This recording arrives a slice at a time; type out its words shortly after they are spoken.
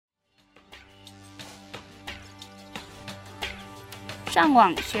上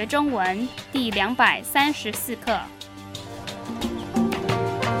网学中文第234课。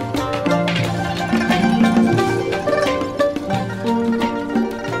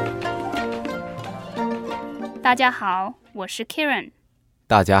大家好，我是 Karen。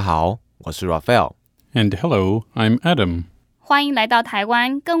大家好，我是 Raphael。And hello, I'm Adam。欢迎来到台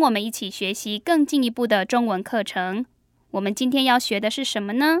湾，跟我们一起学习更进一步的中文课程。我们今天要学的是什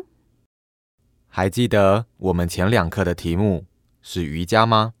么呢？还记得我们前2课的题目是瑜伽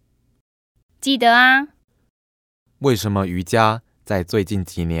吗？记得啊。为什么瑜伽在最近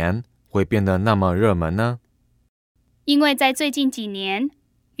几年会变得那么热门呢？因为在最近几年，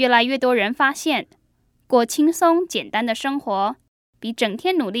越来越多人发现，过轻松简单的生活，比整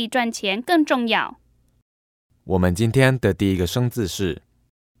天努力赚钱更重要。我们今天的第一个生字是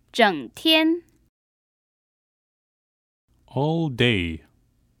整天 all day。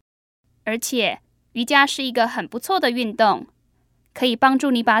 而且瑜伽是一个很不错的运动，可以帮助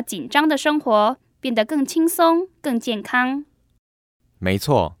你把紧张的生活变得更轻松、更健康。没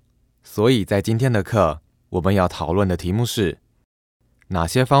错，所以在今天的课，我们要讨论的题目是哪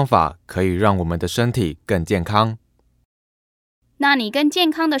些方法可以让我们的身体更健康？那你跟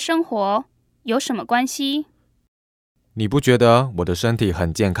健康的生活有什么关系？你不觉得我的身体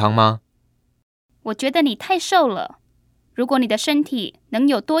很健康吗？我觉得你太瘦了，如果你的身体能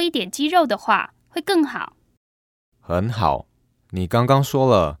有多一点肌肉的话，会更好。很好，你刚刚说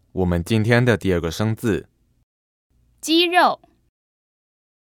了我们今天的第2个生字肌肉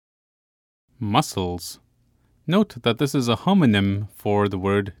muscles。 Note that this is a homonym for the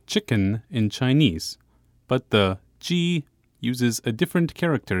word chicken in Chinese, but the G uses a different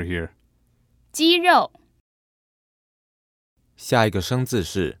character here. 肌肉。下一个生字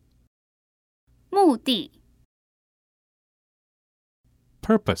是目的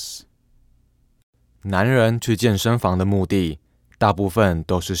purpose。 男人去健身房的目的，大部分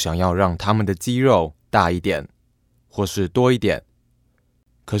都是想要让他们的肌肉大一点，或是多一点。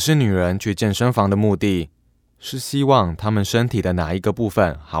可是女人去健身房的目的，是希望他们身体的哪一个部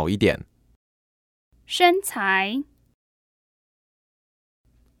分好一点？身材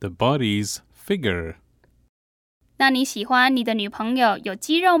the body's figure。 那你喜欢你的女朋友有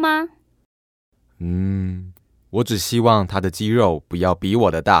肌肉吗？我只希望她的肌肉不要比我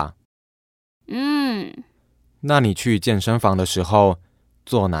的大。那你去健身房的时候，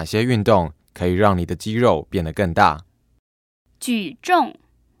做哪些运动可以让你的肌肉变得更大？举重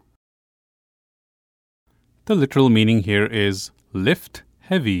The literal meaning here is lift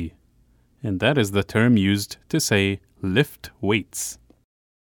heavy, and that is the term used to say lift weights.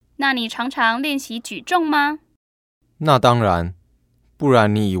 那你常常练习举重吗？那当然，不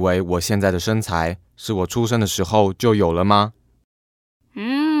然你以为我现在的身材是我出生的时候就有了吗？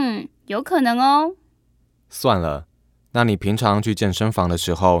有可能哦。算了，那你平常去健身房的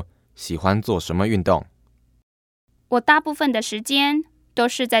时候，喜欢做什么运动？我大部分的时间都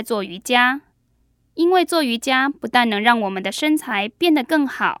是在做瑜伽，因为做瑜伽不但能让我们的身材变得更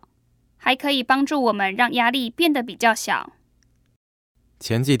好，还可以帮助我们让压力变得比较小。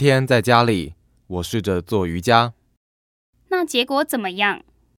前几天在家里，我试着做瑜伽。那结果怎么样？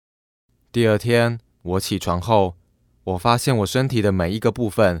第2天，我起床后，我发现我身体的每一个部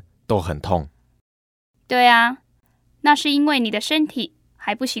分都很痛。对啊，那是因为你的身体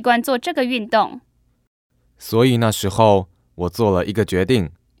还不习惯做这个运动。所以那时候我做了一个决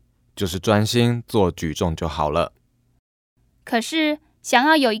定，就是专心做举重就好了。可是想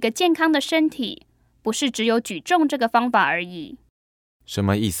要有一个健康的身体，不是只有举重这个方法而已。什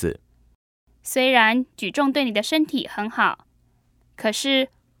么意思？虽然举重对你的身体很好，可是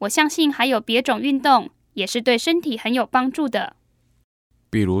我相信还有别种运动也是对身体很有帮助的。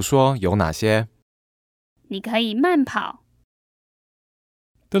比如说有哪些？你可以慢跑。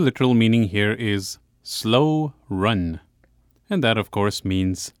The literal meaning here is slow run, and that of course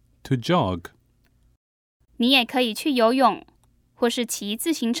means to jog. 你也可以去游泳，或是骑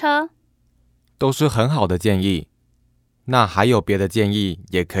自行车。都是很好的建议。那还有别的建议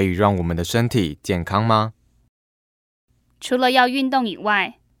也可以让我们的身体健康吗？除了要运动以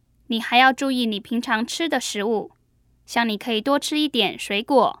外，你还要注意你平常吃的食物，像你可以多吃一点水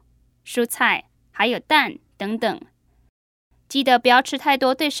果、蔬菜，还有蛋等等。记得不要吃太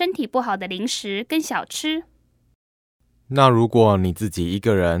多对身体不好的零食跟小吃。那如果你自己一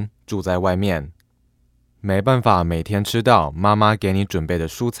个人住在外面，没办法每天吃到妈妈给你准备的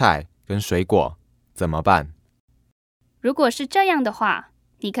蔬菜跟水果，怎么办？如果是这样的话，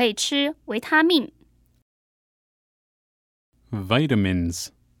你可以吃维他命。Vitamins。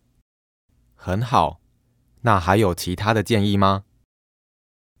 很好，那还有其他的建议吗？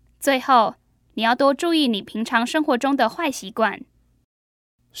最后，你要多注意你平常生活中的坏习惯，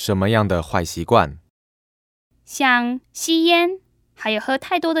什么样的坏习惯？像吸烟，还有喝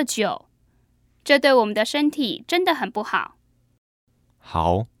太多的酒，这对我们的身体真的很不好。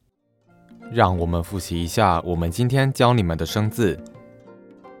好，让我们复习一下我们今天教你们的生字。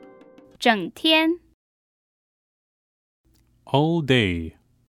整天， all day,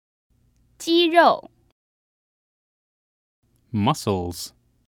 肌肉， muscles,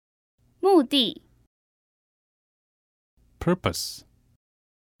 目的， purpose,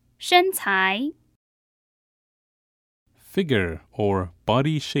 身材， figure or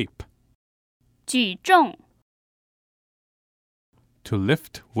body shape, 举重， to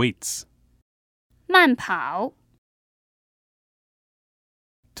lift weights, 慢跑，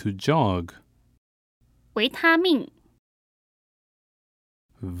 to jog, 维他命。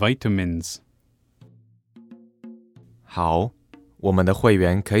vitamins. 好，我们的会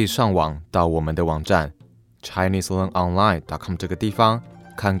员可以上网到我们的网站 ChineseLearnOnline.com 这个地方，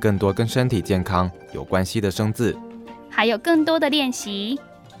看更多跟身体健康有关系的生字。还有更多的练习。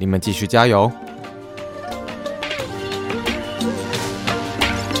你们继续加油！